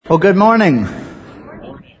Well, good morning.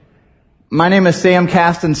 My name is Sam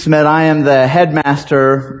Kasten-Smith. I am the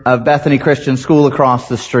headmaster of Bethany Christian School across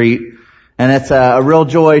the street. And it's a real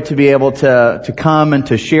joy to be able to come and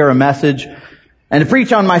to share a message and to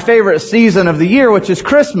preach on my favorite season of the year, which is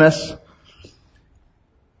Christmas.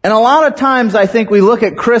 And a lot of times I think we look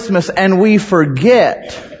at Christmas and we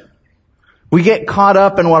forget. We get caught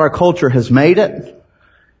up in what our culture has made it.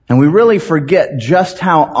 And we really forget just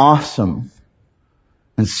how awesome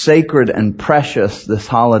and sacred and precious this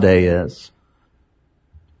holiday is.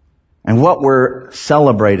 And what we're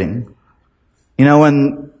celebrating. You know,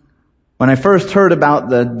 when I first heard about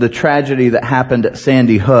the tragedy that happened at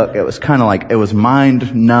Sandy Hook, it was kind of like, it was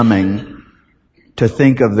mind-numbing to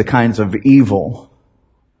think of the kinds of evil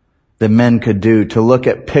that men could do, to look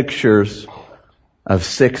at pictures of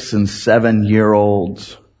 6 and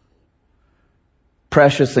 7-year-olds,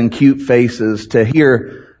 precious and cute faces, to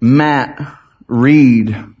hear Matt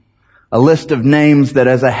read a list of names that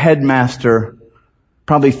as a headmaster,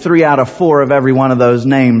 probably 3 out of 4 of every one of those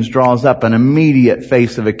names draws up an immediate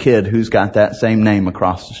face of a kid who's got that same name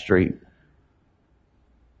across the street.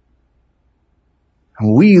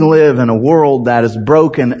 We live in a world that is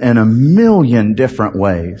broken in a million different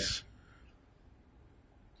ways.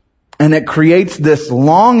 And it creates this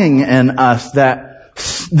longing in us that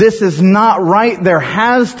this is not right. There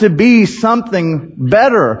has to be something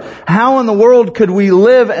better. How in the world could we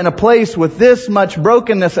live in a place with this much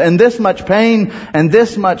brokenness and this much pain and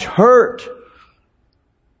this much hurt?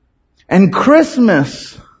 And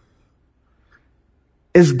Christmas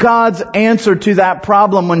is God's answer to that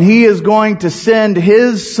problem when He is going to send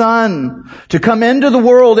His Son to come into the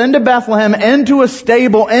world, into Bethlehem, into a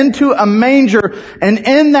stable, into a manger. And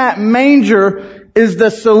in that manger is the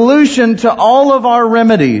solution to all of our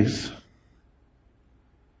remedies.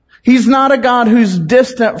 He's not a God who's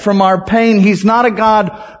distant from our pain. He's not a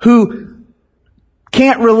God who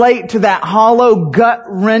can't relate to that hollow,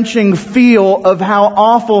 gut-wrenching feel of how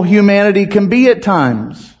awful humanity can be at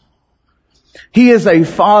times. He is a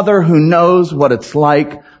Father who knows what it's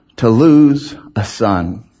like to lose a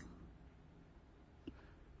son.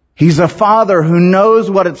 He's a Father who knows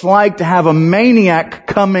what it's like to have a maniac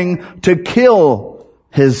coming to kill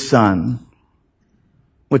his son,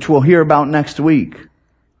 which we'll hear about next week.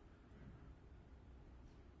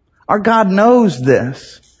 Our God knows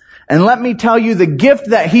this. And let me tell you, the gift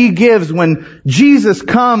that He gives when Jesus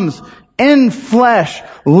comes in flesh,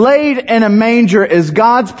 laid in a manger, is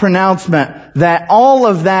God's pronouncement that all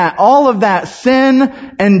of that sin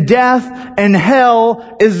and death and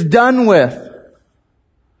hell is done with.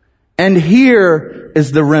 And here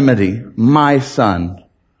is the remedy, my son.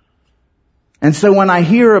 And so when I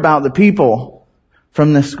hear about the people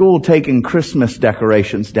from the school taking Christmas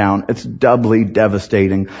decorations down, it's doubly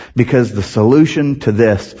devastating, because the solution to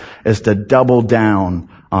this is to double down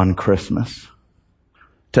on Christmas.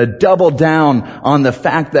 To double down on the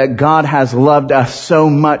fact that God has loved us so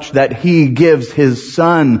much that He gives His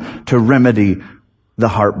Son to remedy the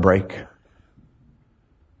heartbreak.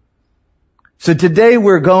 So today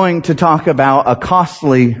we're going to talk about a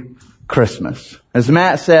costly Christmas. As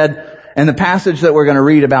Matt said, in the passage that we're going to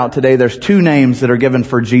read about today, there's 2 names that are given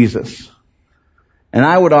for Jesus. And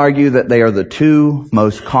I would argue that they are the 2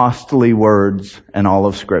 most costly words in all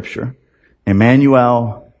of Scripture.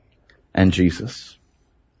 Emmanuel and Jesus.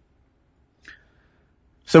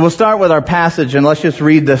 So we'll start with our passage, and let's just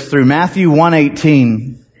read this through Matthew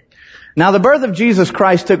 1:18. Now the birth of Jesus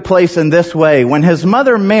Christ took place in this way. When His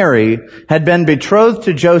mother Mary had been betrothed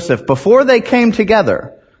to Joseph, before they came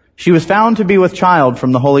together, she was found to be with child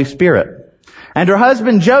from the Holy Spirit. And her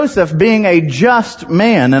husband Joseph, being a just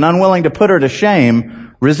man and unwilling to put her to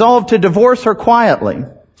shame, resolved to divorce her quietly.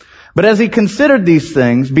 But as he considered these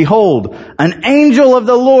things, behold, an angel of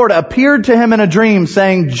the Lord appeared to him in a dream,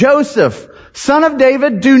 saying, Joseph, son of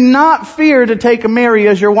David, do not fear to take Mary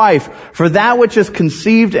as your wife, for that which is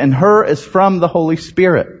conceived in her is from the Holy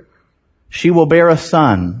Spirit. She will bear a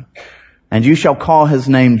son, and you shall call his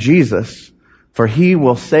name Jesus, for He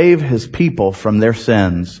will save His people from their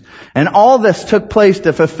sins. And all this took place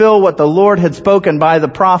to fulfill what the Lord had spoken by the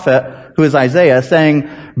prophet, who is Isaiah, saying,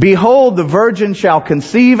 Behold, the virgin shall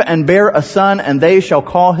conceive and bear a son, and they shall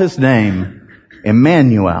call his name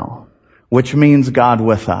Emmanuel, which means God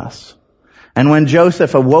with us. And when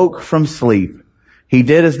Joseph awoke from sleep, he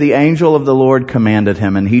did as the angel of the Lord commanded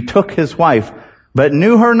him, and he took his wife, but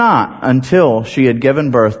knew her not until she had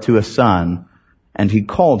given birth to a son, and he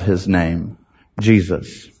called his name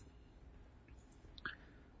Jesus.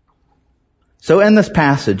 So in this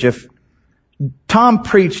passage, if Tom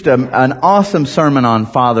preached an awesome sermon on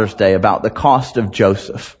Father's Day about the cost of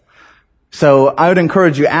Joseph, So I would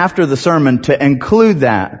encourage you after the sermon to include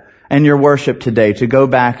that in your worship today, to go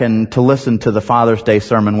back and to listen to the Father's Day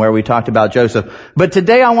sermon where we talked about Joseph. But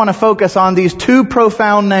today I want to focus on these two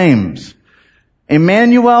profound names,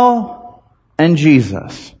 Emmanuel and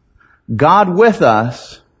Jesus. God with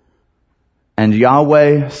us and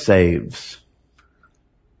Yahweh saves.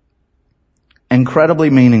 Incredibly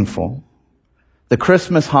meaningful. The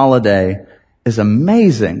Christmas holiday is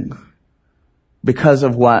amazing because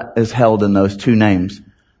of what is held in those two names.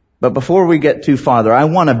 But before we get too farther, I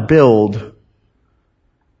want to build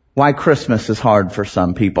why Christmas is hard for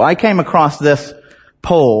some people. I came across this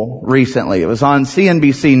poll recently. It was on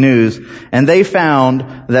CNBC News, and they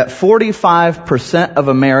found that 45% of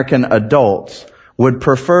American adults would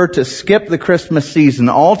prefer to skip the Christmas season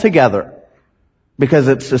altogether because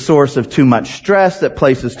it's a source of too much stress that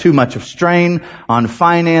places too much of strain on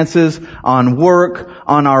finances, on work,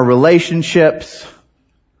 on our relationships.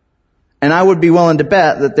 And I would be willing to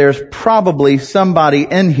bet that there's probably somebody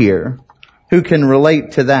in here who can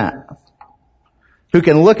relate to that. Who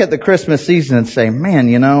can look at the Christmas season and say,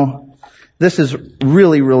 man, this is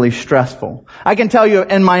really, really stressful. I can tell you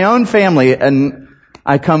in my own family, and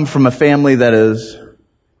I come from a family that is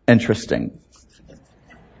interesting.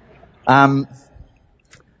 I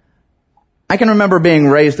can remember being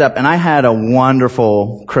raised up, and I had a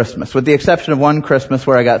wonderful Christmas, with the exception of one Christmas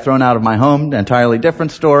where I got thrown out of my home. An entirely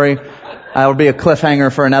different story. That would be a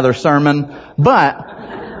cliffhanger for another sermon. But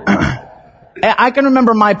I can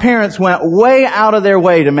remember my parents went way out of their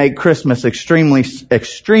way to make Christmas extremely,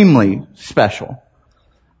 extremely special.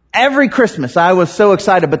 Every Christmas I was so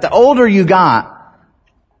excited, but the older you got,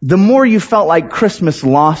 the more you felt like Christmas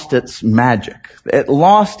lost its magic. It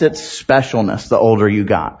lost its specialness the older you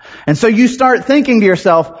got. And so you start thinking to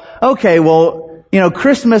yourself, okay, well,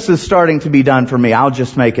 Christmas is starting to be done for me. I'll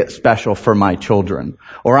just make it special for my children.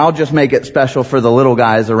 Or I'll just make it special for the little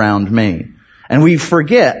guys around me. And we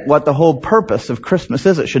forget what the whole purpose of Christmas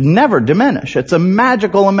is. It should never diminish. It's a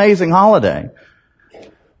magical, amazing holiday.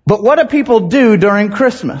 But what do people do during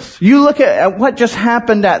Christmas? You look at what just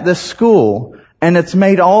happened at this school, and it's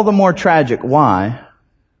made all the more tragic. Why?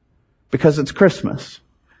 Because it's Christmas.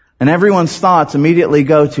 And everyone's thoughts immediately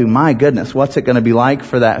go to, my goodness, what's it going to be like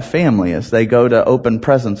for that family as they go to open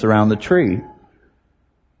presents around the tree?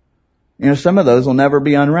 Some of those will never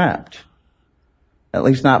be unwrapped. At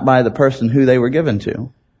least not by the person who they were given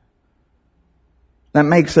to. That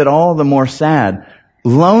makes it all the more sad.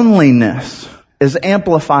 Loneliness is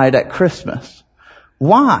amplified at Christmas.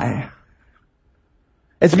 Why?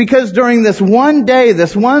 It's because during this one day,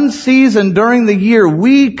 this one season during the year,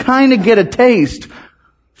 we kind of get a taste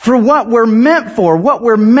for what we're meant for, what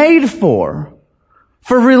we're made for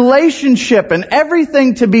relationship and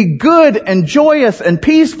everything to be good and joyous and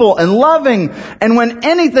peaceful and loving. And when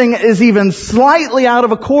anything is even slightly out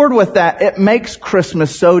of accord with that, it makes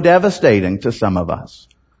Christmas so devastating to some of us.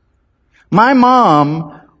 My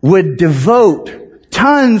mom would devote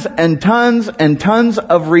tons and tons and tons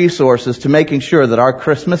of resources to making sure that our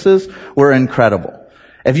Christmases were incredible.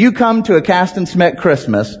 If you come to a Caston Smith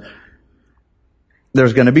Christmas,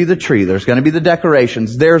 there's going to be the tree. There's going to be the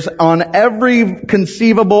decorations. There's on every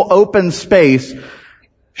conceivable open space,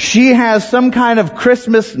 she has some kind of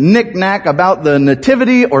Christmas knick-knack about the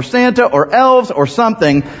nativity or Santa or elves or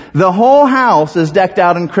something. The whole house is decked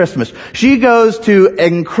out in Christmas. She goes to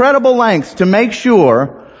incredible lengths to make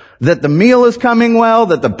sure that the meal is coming well,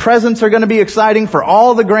 that the presents are going to be exciting for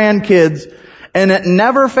all the grandkids. And it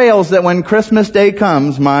never fails that when Christmas Day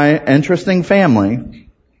comes, my interesting family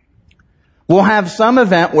we'll have some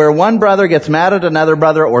event where one brother gets mad at another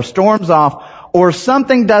brother or storms off or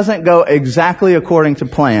something doesn't go exactly according to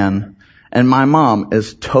plan. And my mom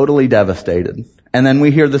is totally devastated. And then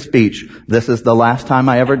we hear the speech, "This is the last time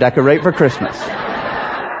I ever decorate for Christmas."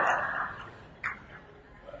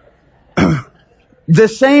 The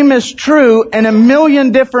same is true in a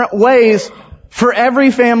million different ways for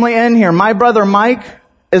every family in here. My brother Mike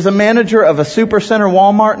is a manager of a Supercenter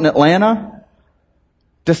Walmart in Atlanta.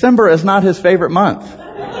 December is not his favorite month.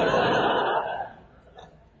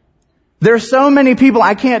 There's so many people,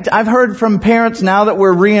 I've heard from parents now that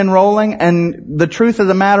we're re-enrolling, and the truth of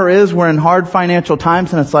the matter is we're in hard financial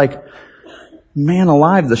times, and it's like, man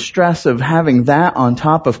alive, the stress of having that on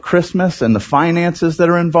top of Christmas and the finances that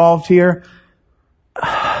are involved here.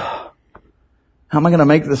 How am I going to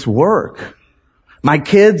make this work? My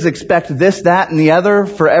kids expect this, that, and the other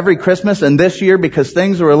for every Christmas, and this year, because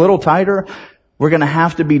things are a little tighter, we're going to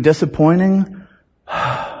have to be disappointing.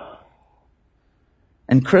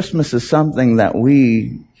 And Christmas is something that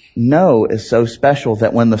we know is so special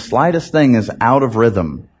that when the slightest thing is out of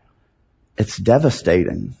rhythm, it's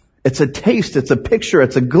devastating. It's a taste, it's a picture,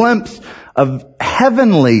 it's a glimpse of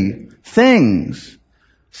heavenly things.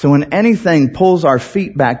 So when anything pulls our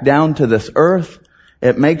feet back down to this earth,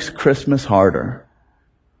 it makes Christmas harder.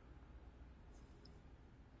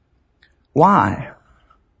 Why?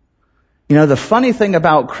 You know, the funny thing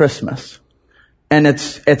about Christmas, and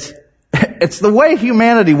it's the way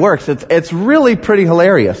humanity works. It's really pretty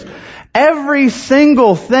hilarious. Every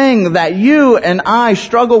single thing that you and I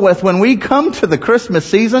struggle with when we come to the Christmas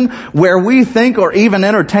season, where we think or even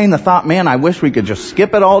entertain the thought, man, I wish we could just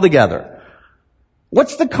skip it all together.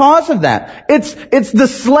 What's the cause of that? It's the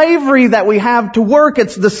slavery that we have to work.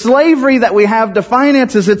 It's the slavery that we have to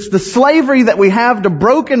finances. It's the slavery that we have to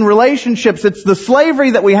broken relationships. It's the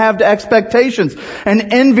slavery that we have to expectations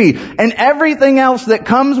and envy and everything else that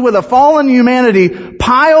comes with a fallen humanity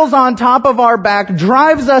piles on top of our back,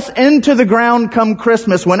 drives us into the ground come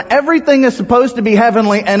Christmas when everything is supposed to be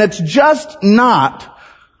heavenly and it's just not,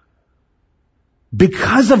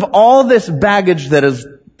 because of all this baggage that is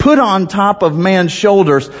put on top of man's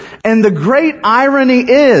shoulders. And the great irony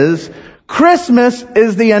is, Christmas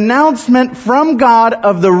is the announcement from God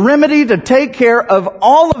of the remedy to take care of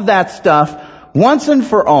all of that stuff once and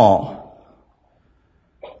for all.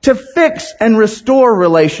 To fix and restore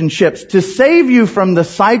relationships, to save you from the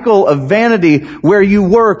cycle of vanity where you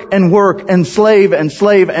work and slave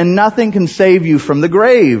and nothing can save you from the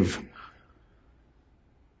grave.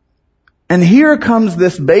 And here comes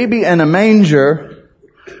this baby in a manger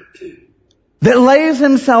that lays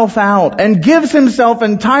himself out and gives himself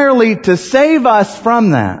entirely to save us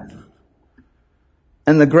from that.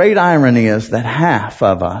 And the great irony is that half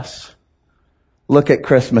of us look at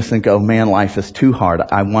Christmas and go, man, life is too hard.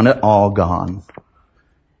 I want it all gone.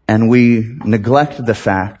 And we neglect the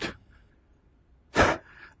fact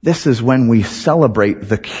this is when we celebrate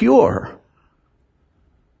the cure.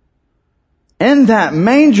 In that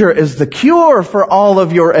manger is the cure for all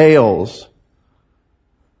of your ails.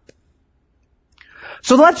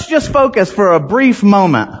 So let's just focus for a brief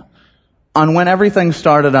moment on when everything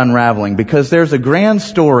started unraveling, because there's a grand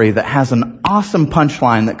story that has an awesome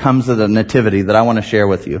punchline that comes to the nativity that I want to share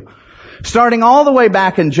with you. Starting all the way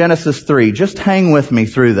back in Genesis 3, just hang with me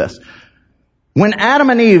through this. When Adam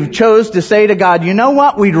and Eve chose to say to God, you know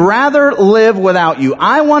what, we'd rather live without you.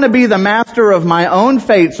 I want to be the master of my own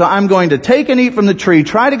fate, so I'm going to take and eat from the tree,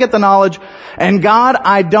 try to get the knowledge, and God,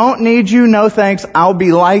 I don't need you, no thanks, I'll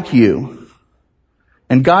be like you.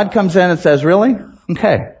 And God comes in and says, really?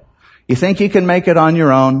 Okay. You think you can make it on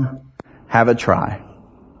your own? Have a try.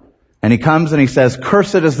 And he comes and he says,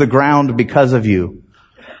 cursed is the ground because of you.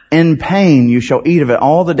 In pain you shall eat of it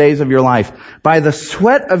all the days of your life. By the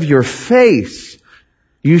sweat of your face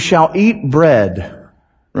you shall eat bread.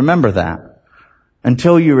 Remember that.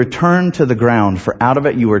 Until you return to the ground, for out of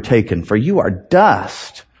it you were taken. For you are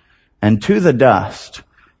dust, and to the dust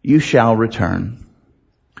you shall return.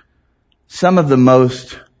 Some of the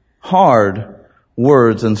most hard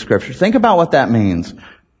words in Scripture. Think about what that means.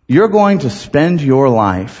 You're going to spend your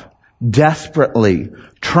life desperately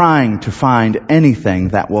trying to find anything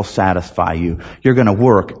that will satisfy you. You're going to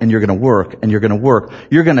work and you're going to work and you're going to work.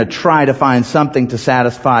 You're going to try to find something to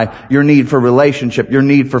satisfy your need for relationship, your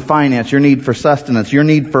need for finance, your need for sustenance, your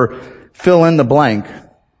need for fill in the blank.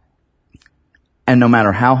 And no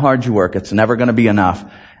matter how hard you work, it's never going to be enough.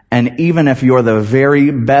 And even if you're the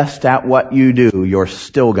very best at what you do, you're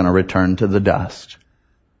still going to return to the dust.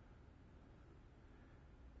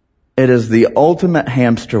 It is the ultimate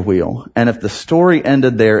hamster wheel. And if the story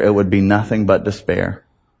ended there, it would be nothing but despair.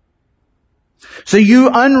 So you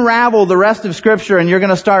unravel the rest of Scripture and you're going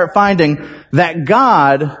to start finding that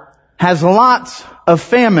God has lots of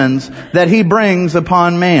famines that He brings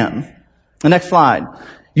upon man. The next slide.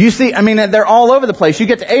 You see, they're all over the place. You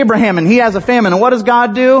get to Abraham and he has a famine. And what does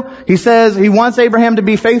God do? He says He wants Abraham to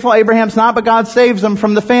be faithful. Abraham's not, but God saves him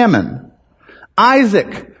from the famine.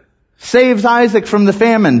 Isaac saves Isaac from the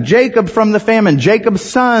famine. Jacob from the famine. Jacob's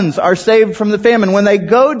sons are saved from the famine. When they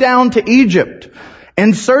go down to Egypt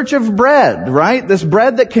in search of bread, right? This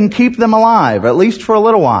bread that can keep them alive, at least for a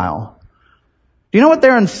little while. Do you know what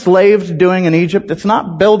they're enslaved doing in Egypt? It's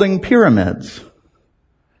not building pyramids.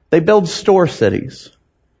 They build store cities.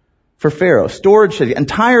 For Pharaoh, storage cities,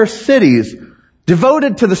 entire cities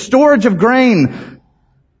devoted to the storage of grain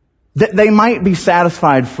that they might be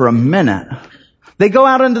satisfied for a minute. They go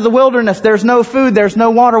out into the wilderness. There's no food. There's no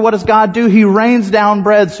water. What does God do? He rains down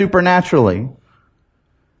bread supernaturally.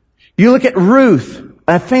 You look at Ruth,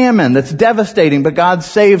 a famine that's devastating, but God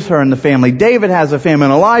saves her and the family. David has a famine.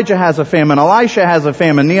 Elijah has a famine. Elisha has a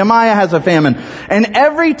famine. Nehemiah has a famine. And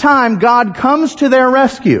every time God comes to their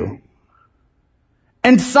rescue,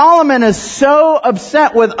 And Solomon is so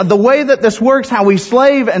upset with the way that this works, how we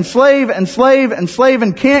slave and slave and slave and slave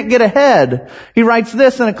and can't get ahead. He writes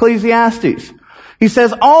this in Ecclesiastes. He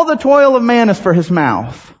says, all the toil of man is for his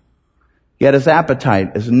mouth, yet his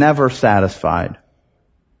appetite is never satisfied.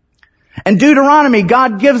 In Deuteronomy,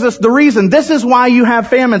 God gives us the reason. This is why you have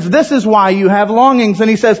famines. This is why you have longings. And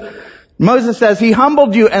he says, Moses says, he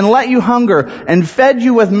humbled you and let you hunger and fed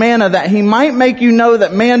you with manna that he might make you know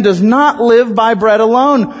that man does not live by bread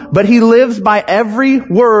alone, but he lives by every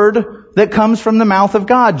word that comes from the mouth of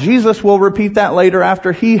God. Jesus will repeat that later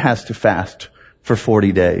after he has to fast for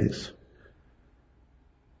 40 days.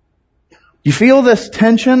 You feel this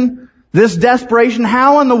tension? This desperation?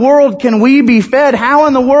 How in the world can we be fed? How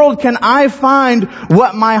in the world can I find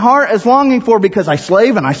what my heart is longing for? Because I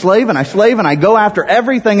slave and I slave and I slave and I go after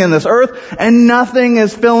everything in this earth and nothing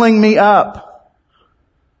is filling me up.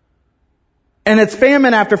 And it's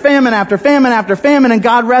famine after famine after famine after famine, and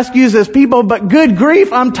God rescues his people, but good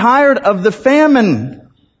grief, I'm tired of the famine.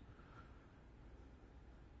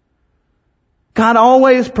 God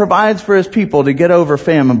always provides for his people to get over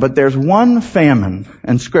famine, but there's one famine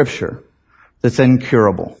in Scripture that's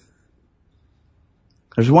incurable.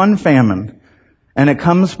 There's one famine, and it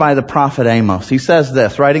comes by the prophet Amos. He says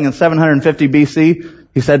this, writing in 750 BC,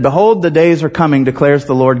 he said, behold, the days are coming, declares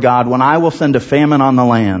the Lord God, when I will send a famine on the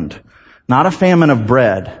land, not a famine of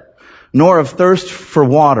bread, nor of thirst for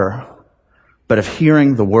water, but of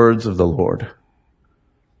hearing the words of the Lord.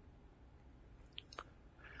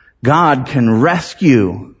 God can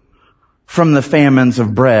rescue from the famines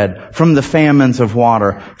of bread, from the famines of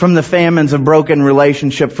water, from the famines of broken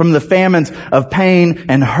relationship, from the famines of pain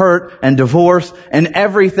and hurt and divorce and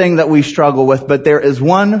everything that we struggle with. But there is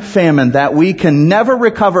one famine that we can never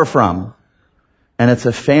recover from, and it's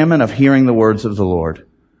a famine of hearing the words of the Lord.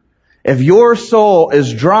 If your soul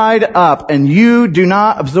is dried up and you do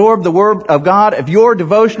not absorb the word of God, if your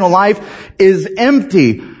devotional life is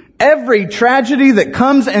empty, every tragedy that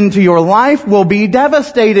comes into your life will be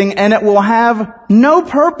devastating, and it will have no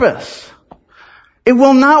purpose. It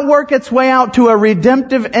will not work its way out to a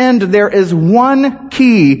redemptive end. There is one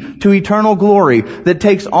key to eternal glory that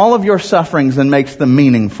takes all of your sufferings and makes them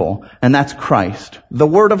meaningful, and that's Christ, the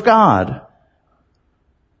Word of God.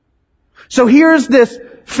 So here's this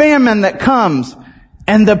famine that comes,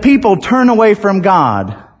 and the people turn away from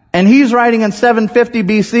God. And he's writing in 750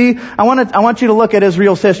 BC. I want you to look at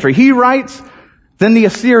Israel's history. He writes, then the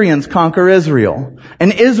Assyrians conquer Israel.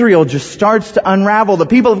 And Israel just starts to unravel. The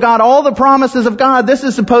people of God, all the promises of God, this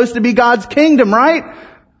is supposed to be God's kingdom, right?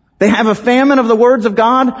 They have a famine of the words of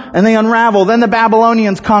God, and they unravel. Then the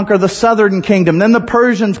Babylonians conquer the southern kingdom. Then the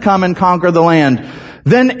Persians come and conquer the land.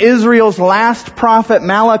 Then Israel's last prophet,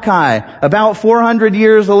 Malachi, about 400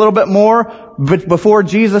 years, a little bit more, before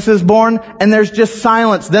Jesus is born, and there's just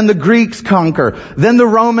silence. Then the Greeks conquer. Then the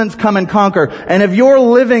Romans come and conquer. And if you're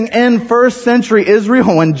living in first century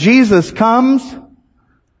Israel when Jesus comes,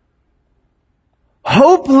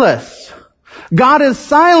 hopeless. God is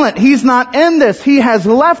silent. He's not in this. He has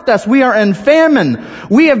left us. We are in famine.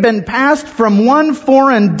 We have been passed from one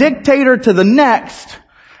foreign dictator to the next.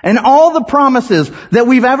 And all the promises that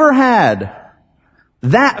we've ever had,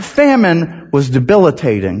 that famine was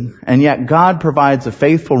debilitating. And yet God provides a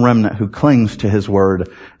faithful remnant who clings to His Word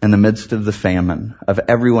in the midst of the famine, of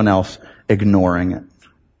everyone else ignoring it.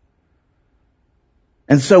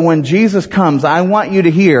 And so when Jesus comes, I want you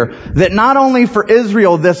to hear that not only for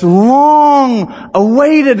Israel, this long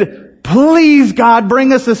awaited, please God,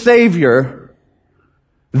 bring us a Savior,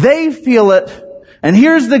 they feel it. And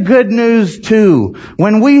here's the good news too.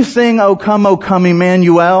 When we sing, O come,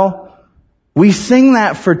 Emmanuel, we sing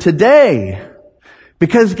that for today.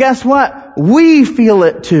 Because guess what? We feel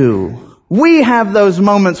it too. We have those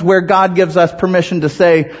moments where God gives us permission to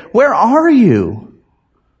say, where are you?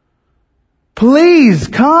 Please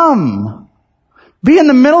come. Be in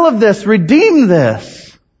the middle of this. Redeem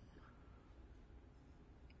this.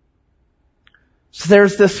 So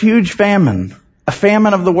there's this huge famine. A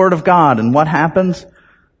famine of the Word of God. And what happens?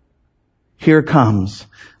 Here comes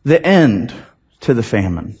the end to the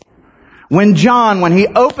famine. When John, when he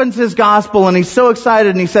opens his gospel and he's so excited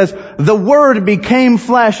and he says, the Word became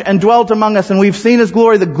flesh and dwelt among us and we've seen His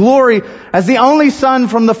glory, the glory as the only Son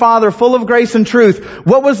from the Father, full of grace and truth.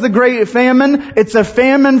 What was the great famine? It's a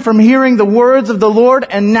famine from hearing the words of the Lord,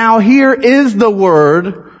 and now here is the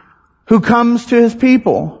Word who comes to His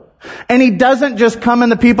people. And He doesn't just come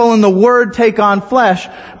and the people and the Word take on flesh,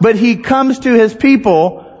 but He comes to His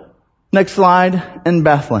people, next slide, in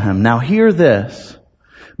Bethlehem. Now hear this.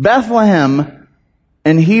 Bethlehem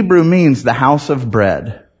in Hebrew means the house of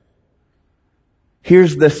bread.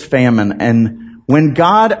 Here's this famine, and When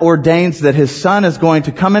God ordains that His Son is going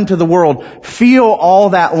to come into the world, feel all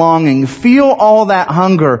that longing, feel all that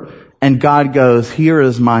hunger, and God goes, here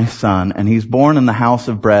is my Son, and He's born in the house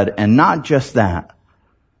of bread, and not just that.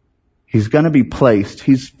 He's going to be placed,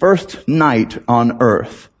 His first night on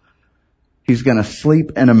earth, He's going to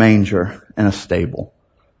sleep in a manger in a stable.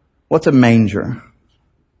 What's a manger?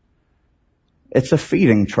 It's a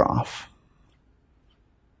feeding trough.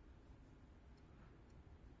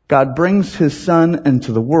 God brings His Son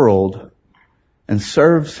into the world and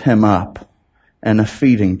serves Him up in a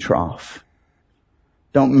feeding trough.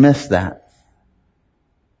 Don't miss that.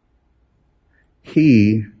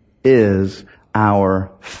 He is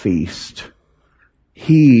our feast.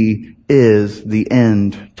 He is the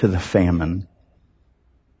end to the famine.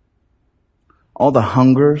 All the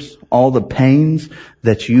hungers, all the pains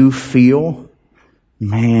that you feel,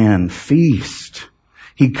 man, feast.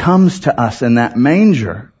 He comes to us in that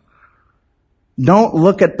manger. Don't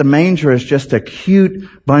look at the manger as just a cute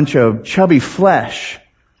bunch of chubby flesh.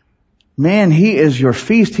 Man, He is your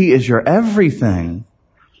feast. He is your everything.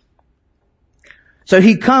 So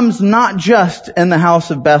He comes not just in the house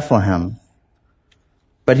of Bethlehem,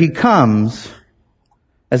 but He comes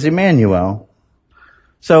as Emmanuel.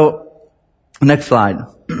 So, next slide.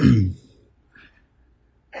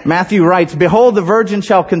 Matthew writes, behold, the virgin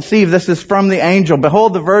shall conceive. This is from the angel.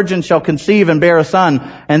 Behold, the virgin shall conceive and bear a son,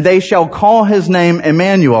 and they shall call His name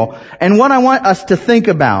Emmanuel. And what I want us to think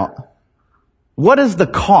about, what is the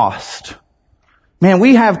cost? Man,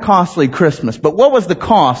 we have costly Christmas, but what was the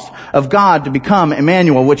cost of God to become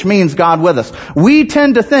Emmanuel, which means God with us? We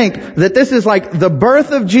tend to think that this is like the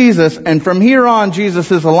birth of Jesus, and from here on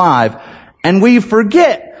Jesus is alive. And we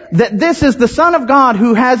forget that this is the Son of God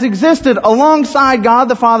who has existed alongside God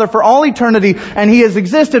the Father for all eternity, and He has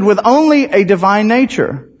existed with only a divine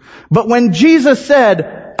nature. But when Jesus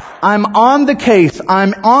said, I'm on the case,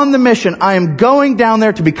 I'm on the mission, I am going down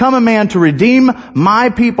there to become a man to redeem my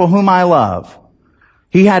people whom I love,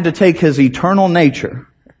 He had to take His eternal nature,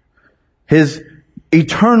 His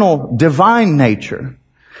eternal divine nature,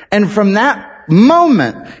 and from that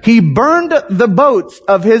moment, He burned the boats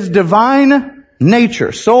of His divine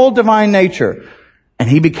nature, sole divine nature, and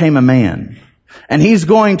He became a man. And He's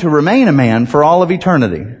going to remain a man for all of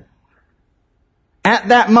eternity. At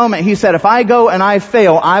that moment, He said, if I go and I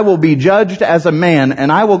fail, I will be judged as a man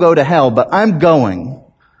and I will go to hell, but I'm going.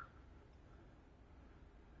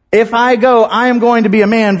 If I go, I am going to be a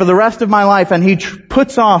man for the rest of my life, and He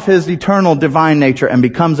puts off His eternal divine nature and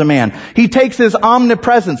becomes a man. He takes His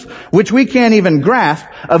omnipresence, which we can't even grasp,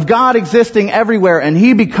 of God existing everywhere, and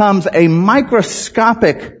He becomes a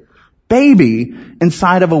microscopic baby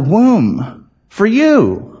inside of a womb for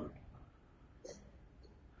you.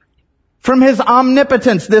 From His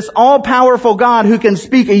omnipotence, this all-powerful God who can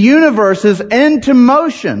speak universes into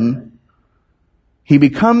motion, He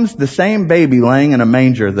becomes the same baby laying in a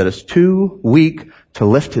manger that is too weak to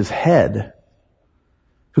lift his head,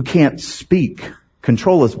 who can't speak,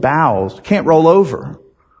 control his bowels, can't roll over.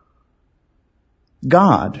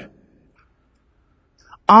 God.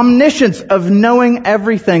 Omniscience of knowing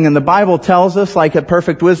everything. And the Bible tells us, like at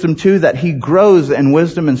Perfect Wisdom 2, that He grows in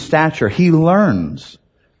wisdom and stature. He learns.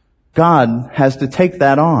 God has to take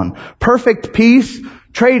that on. Perfect peace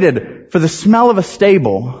traded for the smell of a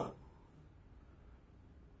stable,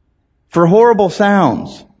 for horrible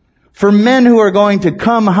sounds, for men who are going to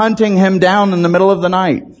come hunting Him down in the middle of the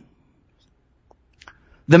night.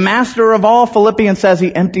 The master of all, Philippians says,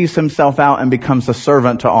 He empties Himself out and becomes a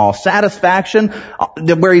servant to all. Satisfaction,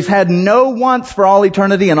 where He's had no wants for all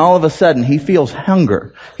eternity, and all of a sudden He feels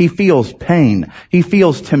hunger. He feels pain. He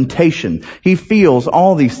feels temptation. He feels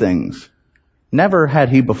all these things. Never had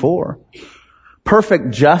He before. Perfect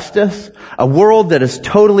justice, a world that is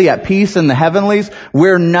totally at peace in the heavenlies,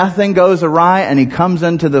 where nothing goes awry, and He comes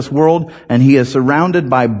into this world and He is surrounded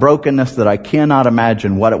by brokenness that I cannot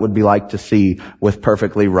imagine what it would be like to see with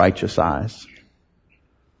perfectly righteous eyes.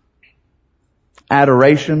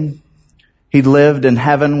 Adoration. He lived in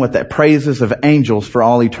heaven with the praises of angels for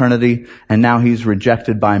all eternity, and now He's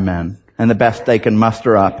rejected by men. And the best they can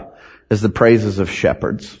muster up is the praises of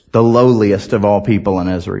shepherds, the lowliest of all people in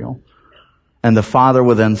Israel. And the Father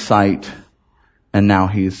within sight, and now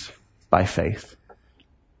He's by faith.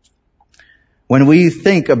 When we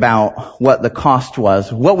think about what the cost was,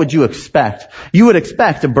 what would you expect? You would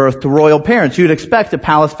expect a birth to royal parents. You would expect a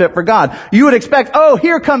palace fit for God. You would expect, oh,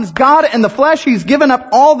 here comes God in the flesh. He's given up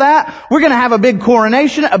all that. We're going to have a big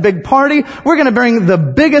coronation, a big party. We're going to bring the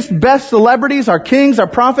biggest, best celebrities, our kings, our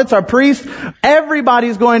prophets, our priests.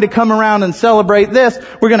 Everybody's going to come around and celebrate this.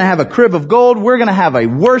 We're going to have a crib of gold. We're going to have a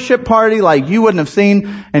worship party like you wouldn't have seen.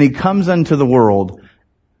 And he comes into the world,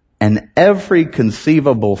 and every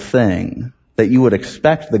conceivable thing that you would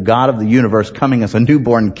expect the God of the universe coming as a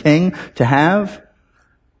newborn king to have?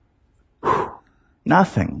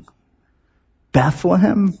 Nothing.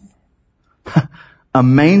 Bethlehem? A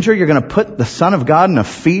manger? You're going to put the Son of God in a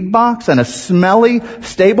feed box and a smelly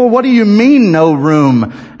stable? What do you mean no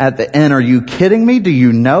room at the inn? Are you kidding me? Do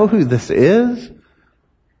you know who this is?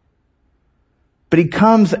 But he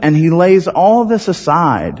comes and he lays all this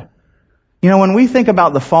aside. You know, when we think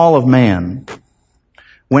about the fall of man,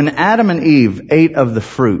 when Adam and Eve ate of the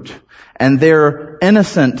fruit and their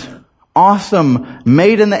innocent, awesome,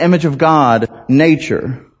 made in the image of God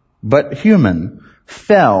nature, but human,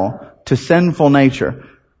 fell to sinful nature,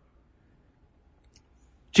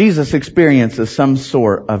 Jesus experiences some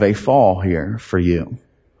sort of a fall here for you.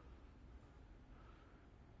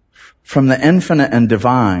 From the infinite and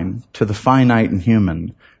divine to the finite and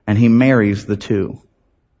human, and he marries the two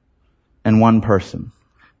in one person.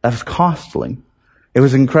 That's costly. It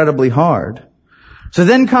was incredibly hard. So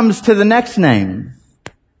then comes to the next name.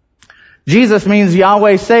 Jesus means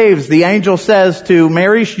Yahweh saves. The angel says to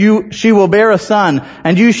Mary, she will bear a son,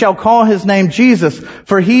 and you shall call his name Jesus,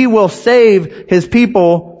 for he will save his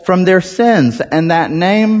people from their sins. And that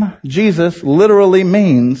name, Jesus, literally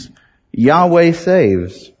means Yahweh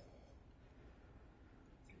saves.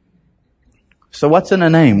 So what's in a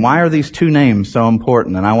name? Why are these two names so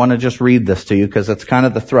important? And I want to just read this to you because it's kind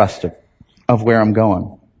of the thrust of where I'm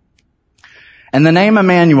going. In the name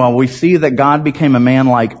Emmanuel, we see that God became a man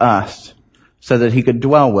like us so that he could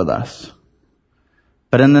dwell with us.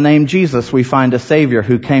 But in the name Jesus, we find a Savior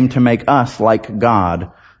who came to make us like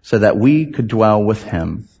God so that we could dwell with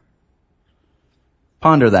him.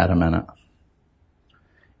 Ponder that a minute.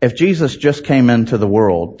 If Jesus just came into the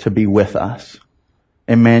world to be with us,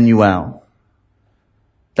 Emmanuel,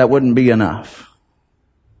 that wouldn't be enough.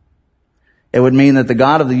 It would mean that the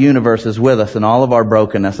God of the universe is with us in all of our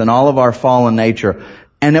brokenness and all of our fallen nature.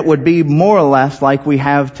 And it would be more or less like we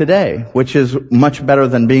have today, which is much better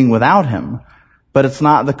than being without him. But it's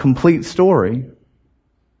not the complete story.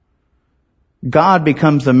 God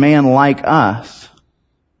becomes a man like us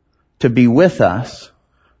to be with us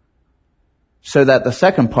so that the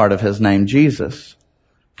second part of his name, Jesus,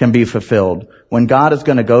 can be fulfilled. When God is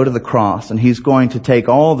going to go to the cross and he's going to take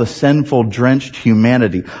all the sinful, drenched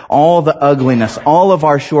humanity, all the ugliness, all of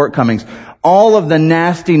our shortcomings, all of the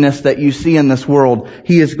nastiness that you see in this world,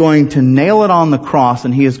 he is going to nail it on the cross,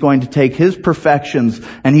 and he is going to take his perfections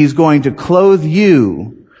and he's going to clothe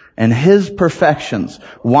you in his perfections.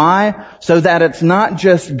 Why? So that it's not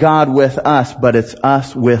just God with us, but it's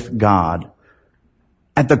us with God.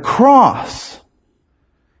 At the cross,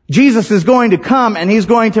 Jesus is going to come and he's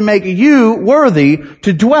going to make you worthy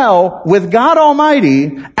to dwell with God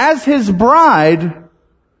Almighty as his bride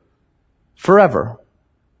forever.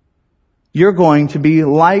 You're going to be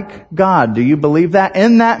like God. Do you believe that?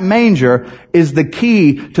 In that manger is the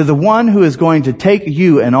key to the one who is going to take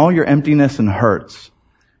you and all your emptiness and hurts,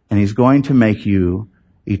 and he's going to make you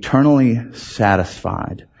eternally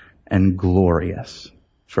satisfied and glorious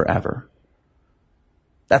forever.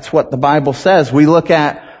 That's what the Bible says. We look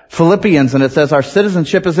at Philippians, and it says our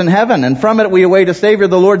citizenship is in heaven, and from it we await a Savior,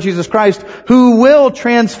 the Lord Jesus Christ, who will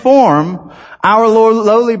transform our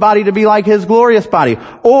lowly body to be like his glorious body.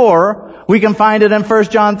 Or we can find it in 1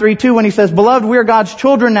 John 3:2 when he says, Beloved, we are God's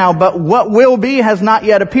children now, but what will be has not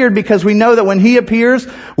yet appeared, because we know that when he appears,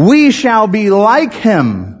 we shall be like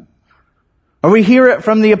him. Or we hear it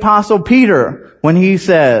from the Apostle Peter when he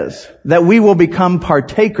says that we will become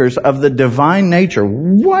partakers of the divine nature.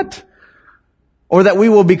 What? Or that we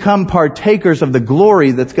will become partakers of the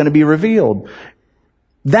glory that's going to be revealed.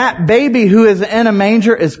 That baby who is in a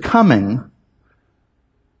manger is coming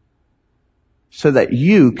so that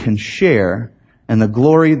you can share in the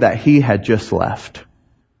glory that he had just left.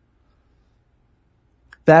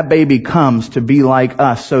 That baby comes to be like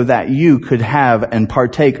us so that you could have and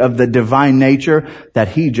partake of the divine nature that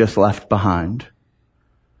he just left behind.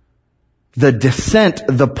 The descent,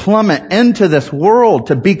 the plummet into this world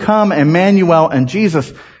to become Emmanuel and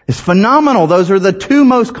Jesus is phenomenal. Those are the two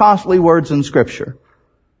most costly words in Scripture.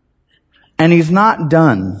 And he's not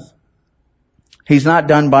done. He's not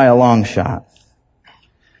done by a long shot.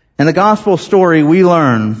 In the gospel story, we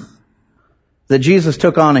learn that Jesus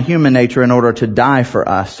took on a human nature in order to die for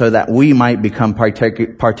us so that we might become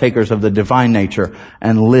partakers of the divine nature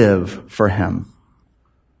and live for Him.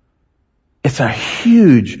 It's a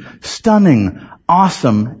huge, stunning,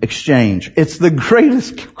 awesome exchange. It's the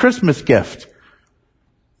greatest Christmas gift.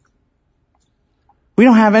 We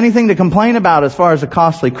don't have anything to complain about as far as a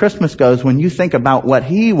costly Christmas goes when you think about what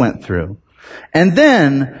He went through. And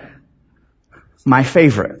then, my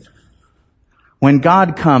favorite, when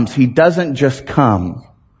God comes, He doesn't just come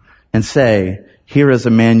and say, here is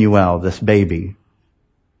Emmanuel, this baby.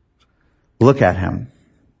 Look at Him.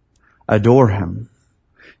 Adore Him.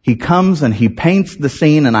 He comes and He paints the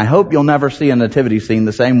scene, and I hope you'll never see a nativity scene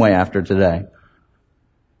the same way after today.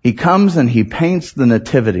 He comes and He paints the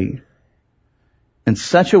nativity in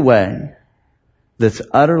such a way that's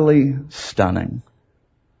utterly stunning.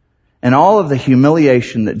 And all of the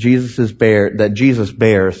humiliation that Jesus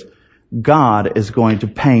bears, God is going to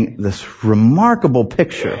paint this remarkable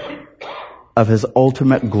picture of His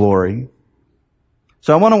ultimate glory.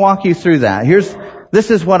 So I want to walk you through that.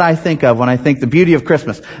 This is what I think of when I think the beauty of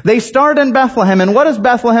Christmas. They start in Bethlehem, and what is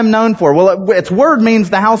Bethlehem known for? Well, its word means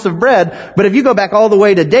the house of bread, but if you go back all the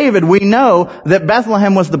way to David, we know that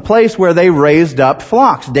Bethlehem was the place where they raised up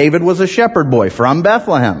flocks. David was a shepherd boy from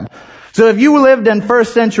Bethlehem. So if you lived in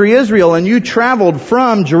first century Israel and you traveled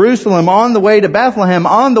from Jerusalem on the way to Bethlehem,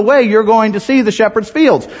 on the way you're going to see the shepherd's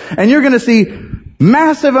fields. And you're going to see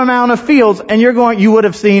massive amount of fields, and you would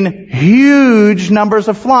have seen huge numbers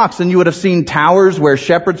of flocks, and you would have seen towers where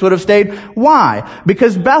shepherds would have stayed. Why?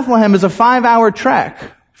 Because Bethlehem is a 5-hour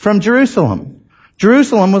trek from Jerusalem.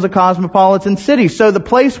 Jerusalem was a cosmopolitan city, so the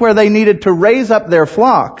place where they needed to raise up their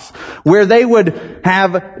flocks, where they would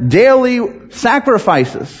have daily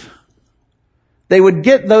sacrifices, they would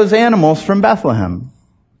get those animals from Bethlehem.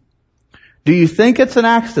 Do you think it's an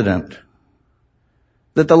accident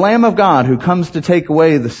that the Lamb of God who comes to take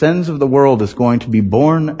away the sins of the world is going to be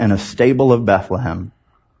born in a stable of Bethlehem?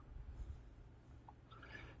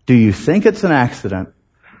 Do you think it's an accident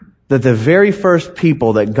that the very first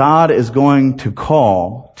people that God is going to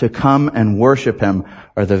call to come and worship Him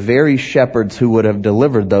are the very shepherds who would have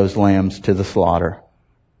delivered those lambs to the slaughter?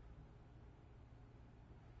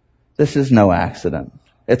 This is no accident.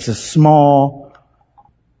 It's a small,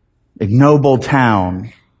 ignoble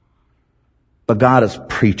town. But God is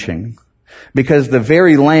preaching. Because the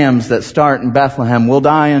very lambs that start in Bethlehem will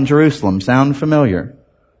die in Jerusalem. Sound familiar?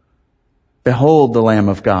 Behold the Lamb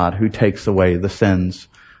of God who takes away the sins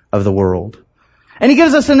of the world. And He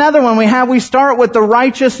gives us another one. We start with the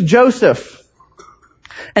righteous Joseph.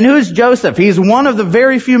 And who is Joseph? He's one of the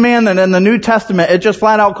very few men that in the New Testament it just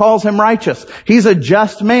flat out calls him righteous. He's a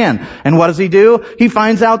just man. And what does he do? He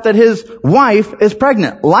finds out that his wife is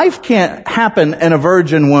pregnant. Life can't happen in a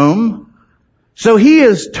virgin womb. So he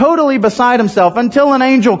is totally beside himself until an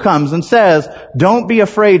angel comes and says, don't be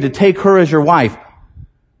afraid to take her as your wife.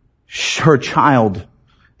 Her child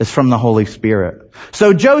is from the Holy Spirit.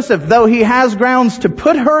 So Joseph, though he has grounds to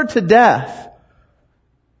put her to death,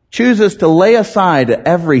 chooses to lay aside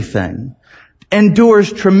everything,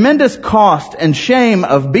 endures tremendous cost and shame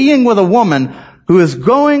of being with a woman who is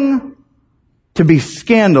going to be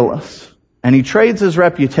scandalous. And he trades his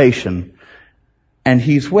reputation and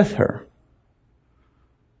he's with her.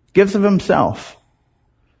 Gives of himself.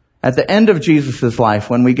 At the end of Jesus' life,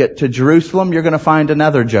 when we get to Jerusalem, you're going to find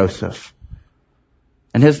another Joseph.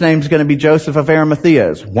 And his name's going to be Joseph of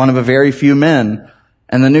Arimathea. It's one of a very few men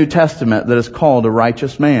in the New Testament that is called a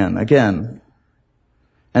righteous man again.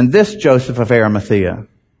 And this Joseph of Arimathea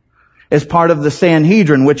is part of the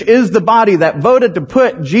Sanhedrin, which is the body that voted to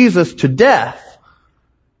put Jesus to death.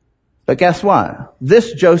 But guess what?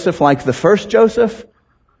 This Joseph, like the first Joseph,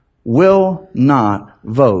 will not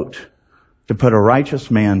vote to put a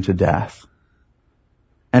righteous man to death.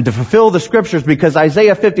 And to fulfill the scriptures, because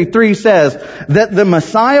Isaiah 53 says that the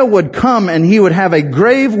Messiah would come and he would have a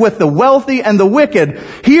grave with the wealthy and the wicked.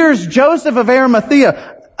 Here's Joseph of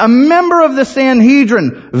Arimathea, a member of the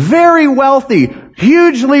Sanhedrin, very wealthy,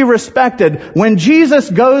 hugely respected. When Jesus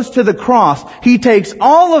goes to the cross, he takes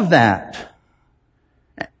all of that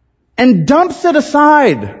and dumps it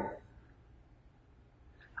aside.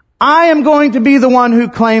 I am going to be the one who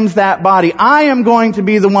claims that body. I am going to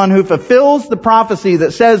be the one who fulfills the prophecy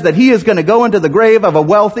that says that he is going to go into the grave of a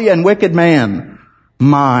wealthy and wicked man.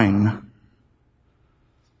 Mine.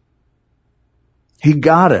 He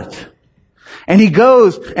got it. And he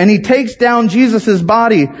goes and he takes down Jesus'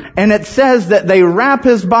 body, and it says that they wrap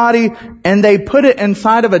his body and they put it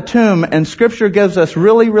inside of a tomb, and Scripture gives us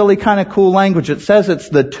really, really kind of cool language. It says it's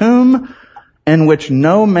the tomb in which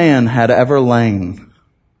no man had ever lain.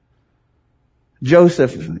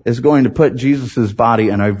 Joseph is going to put Jesus' body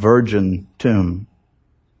in a virgin tomb.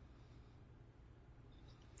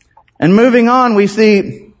 And moving on, we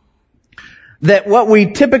see that what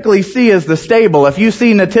we typically see is the stable. If you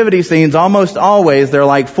see nativity scenes, almost always they're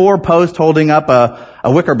like 4 posts holding up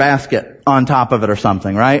a wicker basket on top of it or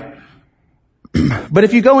something, right? But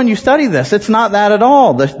if you go and you study this, it's not that at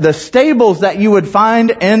all. The stables that you would find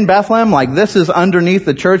in Bethlehem, like this is underneath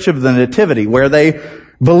the Church of the Nativity, where they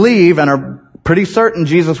believe and are pretty certain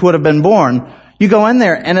Jesus would have been born. You go in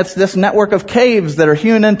there and it's this network of caves that are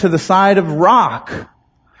hewn into the side of rock.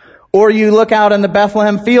 Or you look out in the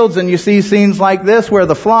Bethlehem fields and you see scenes like this where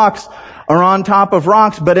the flocks are on top of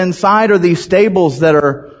rocks, but inside are these stables that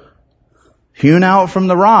are hewn out from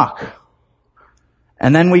the rock.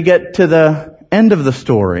 And then we get to the end of the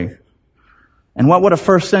story. And what would a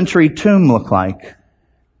first century tomb look like?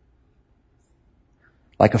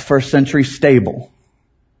 Like a first century stable.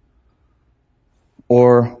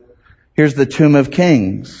 Or here's the Tomb of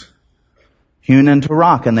Kings, hewn into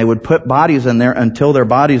rock, and they would put bodies in there until their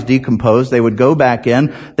bodies decomposed. They would go back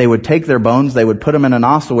in, they would take their bones, they would put them in an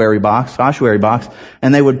ossuary box,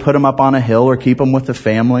 and they would put them up on a hill or keep them with the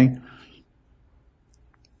family.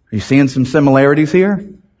 Are you seeing some similarities here?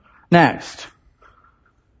 Next.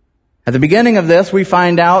 At the beginning of this, we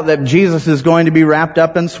find out that Jesus is going to be wrapped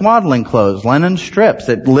up in swaddling clothes, linen strips.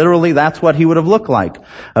 Literally, that's what he would have looked like.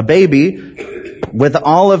 A baby with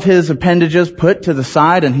all of his appendages put to the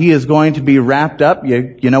side, and he is going to be wrapped up.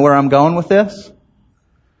 You know where I'm going with this?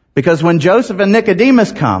 Because when Joseph and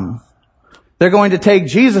Nicodemus come, they're going to take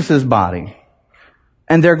Jesus' body,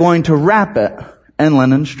 and they're going to wrap it in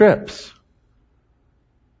linen strips.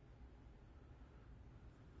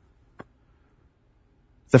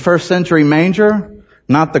 The first century manger,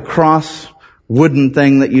 not the cross wooden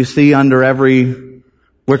thing that you see under every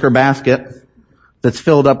wicker basket that's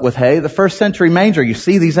filled up with hay. The first century manger, you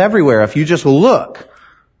see these everywhere. If you just look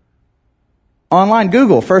online,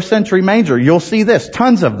 Google first century manger, you'll see this,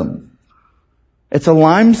 tons of them. It's a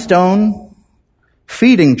limestone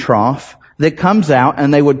feeding trough that comes out,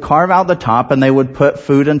 and they would carve out the top and they would put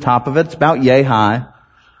food on top of it. It's about yay high.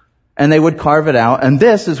 And they would carve it out. And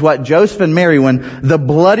this is what Joseph and Mary, when the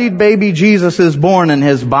bloodied baby Jesus is born and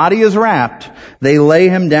his body is wrapped, they lay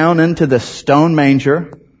him down into the stone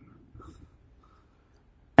manger.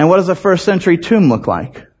 And what does a first century tomb look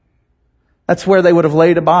like? That's where they would have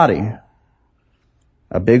laid a body.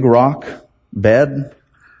 A big rock bed.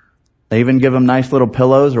 They even give them nice little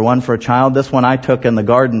pillows, or one for a child. This one I took in the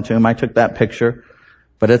garden tomb. I took that picture.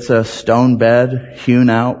 But it's a stone bed hewn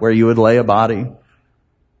out where you would lay a body.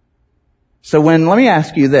 So let me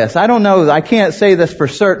ask you this. I don't know, I can't say this for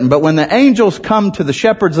certain, but when the angels come to the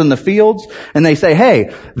shepherds in the fields and they say,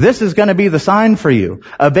 hey, this is going to be the sign for you.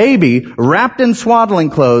 A baby wrapped in swaddling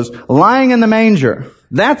clothes, lying in the manger.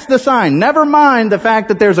 That's the sign. Never mind the fact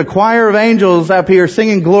that there's a choir of angels up here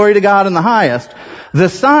singing glory to God in the highest. The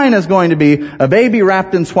sign is going to be a baby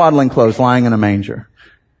wrapped in swaddling clothes, lying in a manger.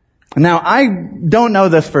 Now, I don't know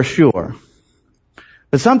this for sure,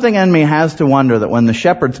 but something in me has to wonder that when the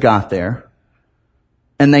shepherds got there,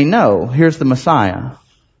 and they know, here's the Messiah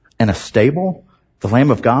in a stable, the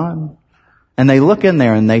Lamb of God. And they look in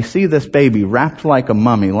there and they see this baby wrapped like a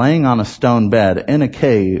mummy laying on a stone bed in a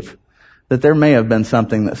cave, that there may have been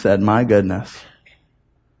something that said, my goodness.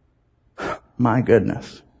 My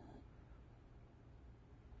goodness.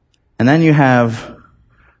 And then you have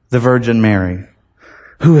the Virgin Mary,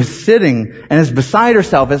 who is sitting and is beside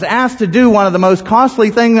herself, is asked to do one of the most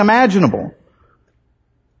costly things imaginable.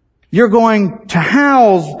 You're going to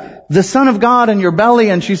house the Son of God in your belly,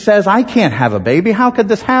 and she says, I can't have a baby. How could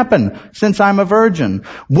this happen since I'm a virgin?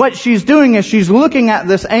 What she's doing is she's looking at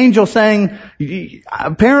this angel saying,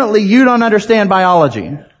 apparently you don't understand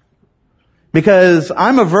biology. Because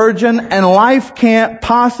I'm a virgin and life can't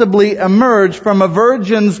possibly emerge from a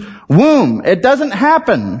virgin's womb. It doesn't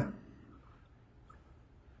happen.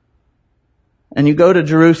 And you go to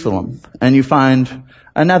Jerusalem and you find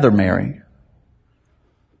another Mary,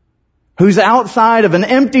 who's outside of an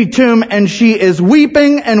empty tomb, and she is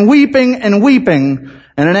weeping and weeping and weeping.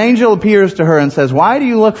 And an angel appears to her and says, why do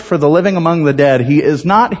you look for the living among the dead? He is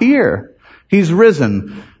not here. He's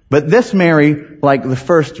risen. But this Mary, like the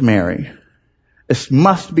first Mary,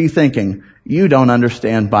 must be thinking, you don't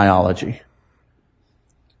understand biology.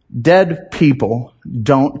 Dead people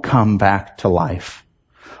don't come back to life.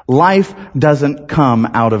 Life doesn't come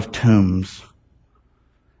out of tombs.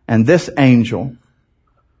 And this angel,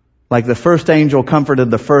 like the first angel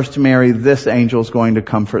comforted the first Mary, this angel is going to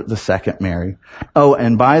comfort the second Mary. Oh,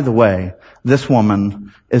 and by the way, this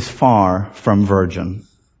woman is far from virgin.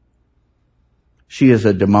 She is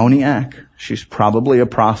a demoniac. She's probably a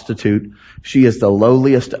prostitute. She is the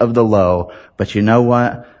lowliest of the low. But you know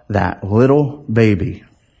what? That little baby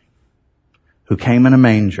who came in a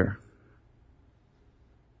manger,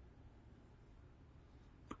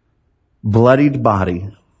 bloodied body,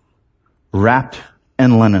 wrapped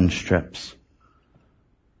in linen strips,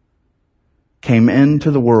 came into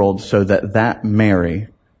the world so that Mary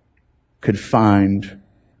could find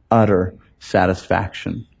utter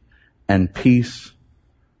satisfaction and peace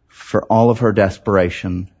for all of her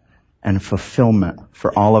desperation and fulfillment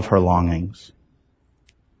for all of her longings.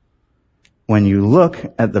 When you look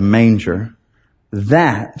at the manger,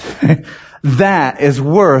 that is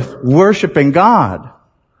worth worshiping God.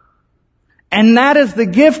 And that is the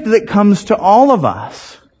gift that comes to all of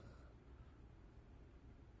us.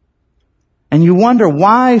 And you wonder,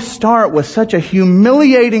 why start with such a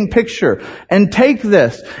humiliating picture? And take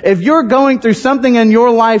this. If you're going through something in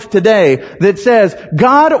your life today that says,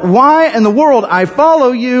 God, why in the world I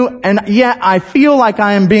follow you, and yet I feel like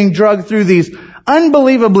I am being dragged through these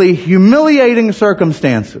unbelievably humiliating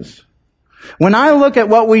circumstances. When I look at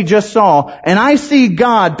what we just saw, and I see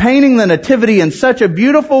God painting the nativity in such a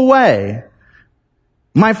beautiful way,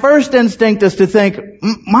 my first instinct is to think,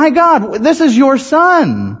 my God, this is your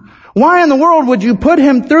son. Why in the world would you put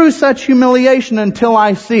him through such humiliation? Until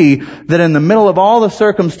I see that in the middle of all the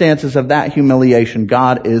circumstances of that humiliation,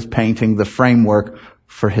 God is painting the framework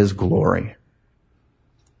for his glory.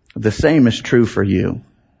 The same is true for you.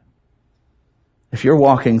 If you're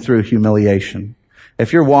walking through humiliation,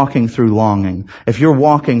 if you're walking through longing, if you're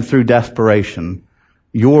walking through desperation,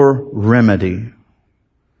 your remedy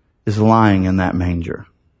is lying in that manger.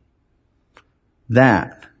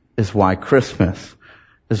 That is why Christmas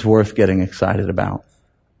is worth getting excited about.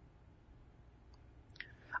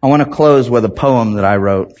 I want to close with a poem that I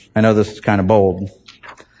wrote. I know this is kind of bold,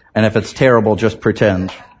 and if it's terrible, just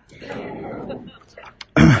pretend.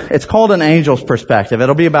 It's called An Angel's Perspective.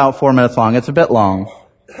 It'll be about 4 minutes long. It's a bit long.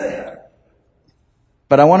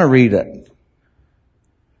 But I want to read it.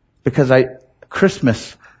 Because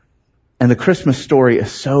Christmas and the Christmas story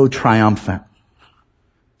is so triumphant.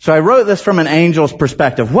 So I wrote this from an angel's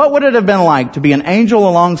perspective. What would it have been like to be an angel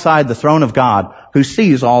alongside the throne of God who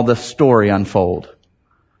sees all this story unfold?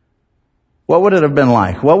 What would it have been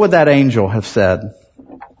like? What would that angel have said?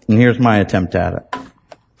 And here's my attempt at it.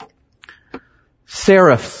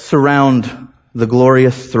 Seraphs surround the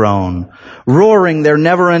glorious throne, roaring their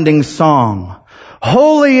never-ending song.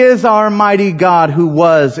 Holy is our mighty God who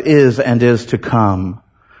was, is, and is to come.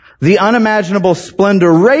 The unimaginable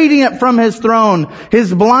splendor radiant from his throne,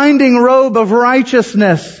 his blinding robe of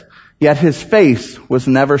righteousness, yet his face was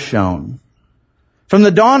never shown. From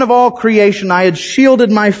the dawn of all creation I had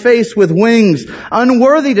shielded my face with wings,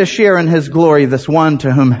 unworthy to share in his glory, this one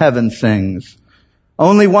to whom heaven sings.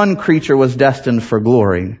 Only one creature was destined for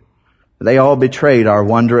glory. They all betrayed our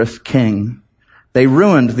wondrous King. They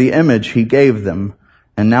ruined the image he gave them,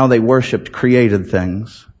 and now they worshipped created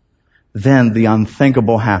things. Then the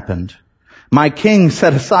unthinkable happened. My King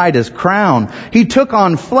set aside his crown. He took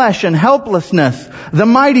on flesh and helplessness. The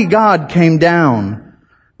mighty God came down.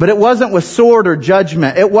 But it wasn't with sword or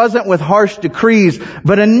judgment. It wasn't with harsh decrees,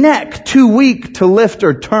 but a neck too weak to lift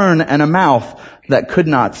or turn and a mouth that could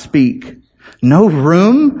not speak. No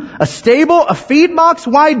room? A stable? A feed box?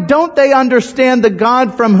 Why don't they understand the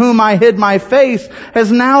God from whom I hid my face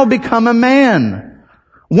has now become a man?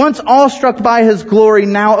 Once awestruck by his glory,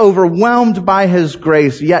 now overwhelmed by his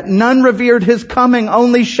grace, yet none revered his coming,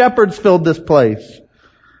 only shepherds filled this place.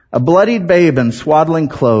 A bloodied babe in swaddling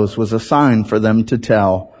clothes was a sign for them to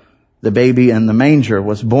tell. The baby in the manger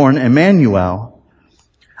was born Emmanuel.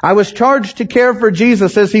 I was charged to care for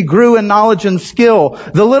Jesus as he grew in knowledge and skill.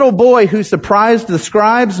 The little boy who surprised the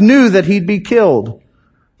scribes knew that he'd be killed.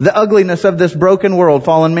 The ugliness of this broken world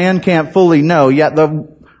fallen man can't fully know, yet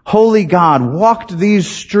the Holy God walked these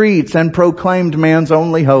streets and proclaimed man's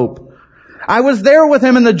only hope. I was there with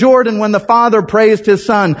him in the Jordan when the Father praised his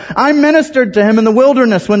Son. I ministered to him in the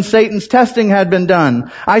wilderness when Satan's testing had been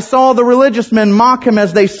done. I saw the religious men mock him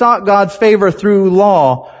as they sought God's favor through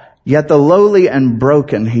law. Yet the lowly and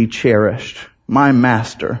broken he cherished, my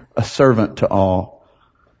master, a servant to all.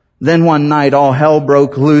 Then one night all hell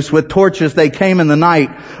broke loose. With torches they came in the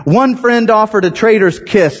night. One friend offered a traitor's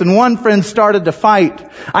kiss and one friend started to fight.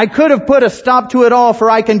 I could have put a stop to it all, for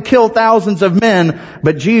I can kill thousands of men.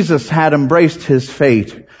 But Jesus had embraced his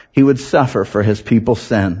fate. He would suffer for his people's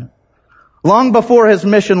sin. Long before his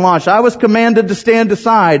mission launched, I was commanded to stand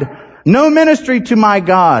aside. No ministry to my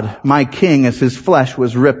God, my King, as his flesh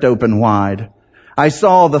was ripped open wide. I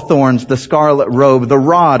saw the thorns, the scarlet robe, the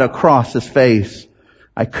rod across his face.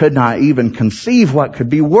 I could not even conceive what could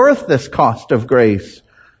be worth this cost of grace.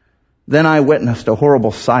 Then I witnessed a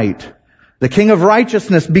horrible sight. The King of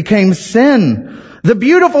righteousness became sin. The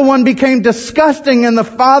beautiful one became disgusting, and the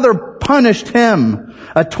Father punished him.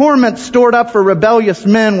 A torment stored up for rebellious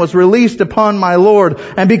men was released upon my Lord,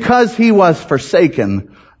 and because he was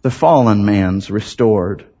forsaken, the fallen man's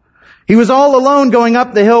restored. He was all alone going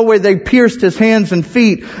up the hill where they pierced his hands and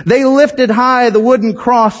feet. They lifted high the wooden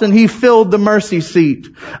cross, and he filled the mercy seat.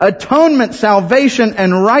 Atonement, salvation,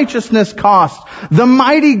 and righteousness cost. The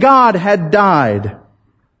mighty God had died.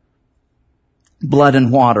 Blood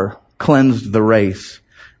and water cleansed the race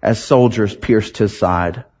as soldiers pierced his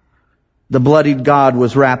side. The bloodied God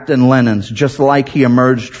was wrapped in linens, just like he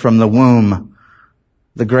emerged from the womb.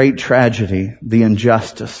 The great tragedy, the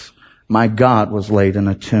injustice, my God was laid in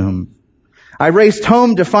a tomb. I raced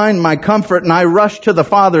home to find my comfort, and I rushed to the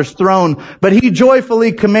Father's throne, but he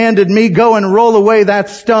joyfully commanded me, go and roll away that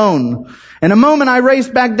stone. In a moment I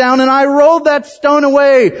raced back down and I rolled that stone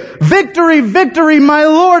away. Victory, victory, my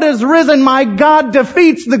Lord is risen. My God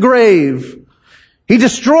defeats the grave. He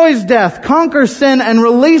destroys death, conquers sin, and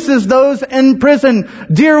releases those in prison.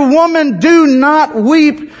 Dear woman, do not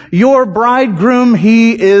weep. Your bridegroom,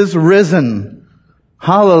 he is risen.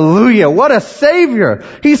 Hallelujah. What a Savior.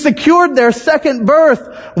 He secured their second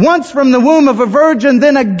birth, once from the womb of a virgin,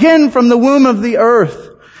 then again from the womb of the earth.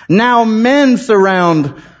 Now men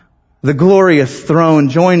surround the glorious throne,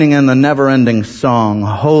 joining in the never-ending song,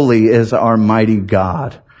 holy is our mighty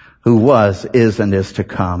God, who was, is, and is to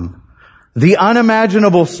come. The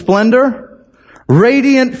unimaginable splendor,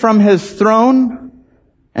 radiant from his throne,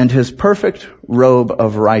 and his perfect robe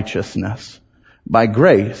of righteousness, by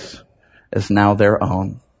grace, is now their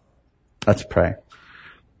own. Let's pray.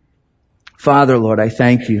 Father, Lord, I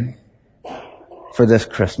thank you for this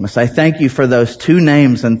Christmas. I thank you for those two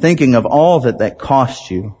names and thinking of all that cost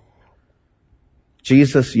you.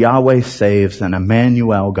 Jesus, Yahweh saves, and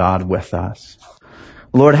Emmanuel, God with us.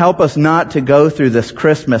 Lord, help us not to go through this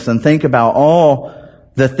Christmas and think about all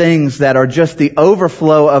the things that are just the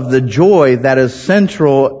overflow of the joy that is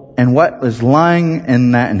central in what is lying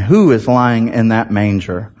in that and who is lying in that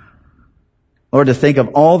manger. Lord, to think of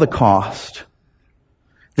all the cost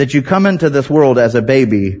that you come into this world as a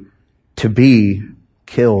baby to be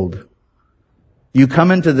killed. You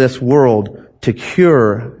come into this world to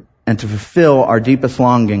cure and to fulfill our deepest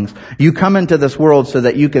longings. You come into this world so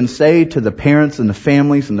that you can say to the parents and the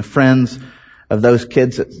families and the friends of those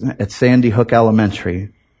kids at Sandy Hook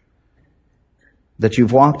Elementary that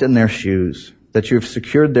you've walked in their shoes, that you've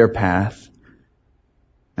secured their path.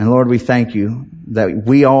 And Lord, we thank you that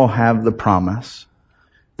we all have the promise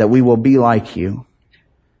that we will be like you,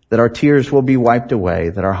 that our tears will be wiped away,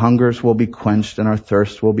 that our hungers will be quenched and our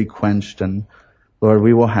thirst will be quenched. And Lord,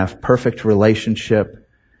 we will have perfect relationship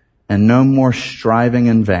and no more striving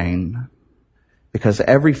in vain, because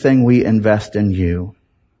everything we invest in you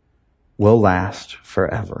will last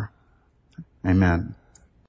forever. Amen.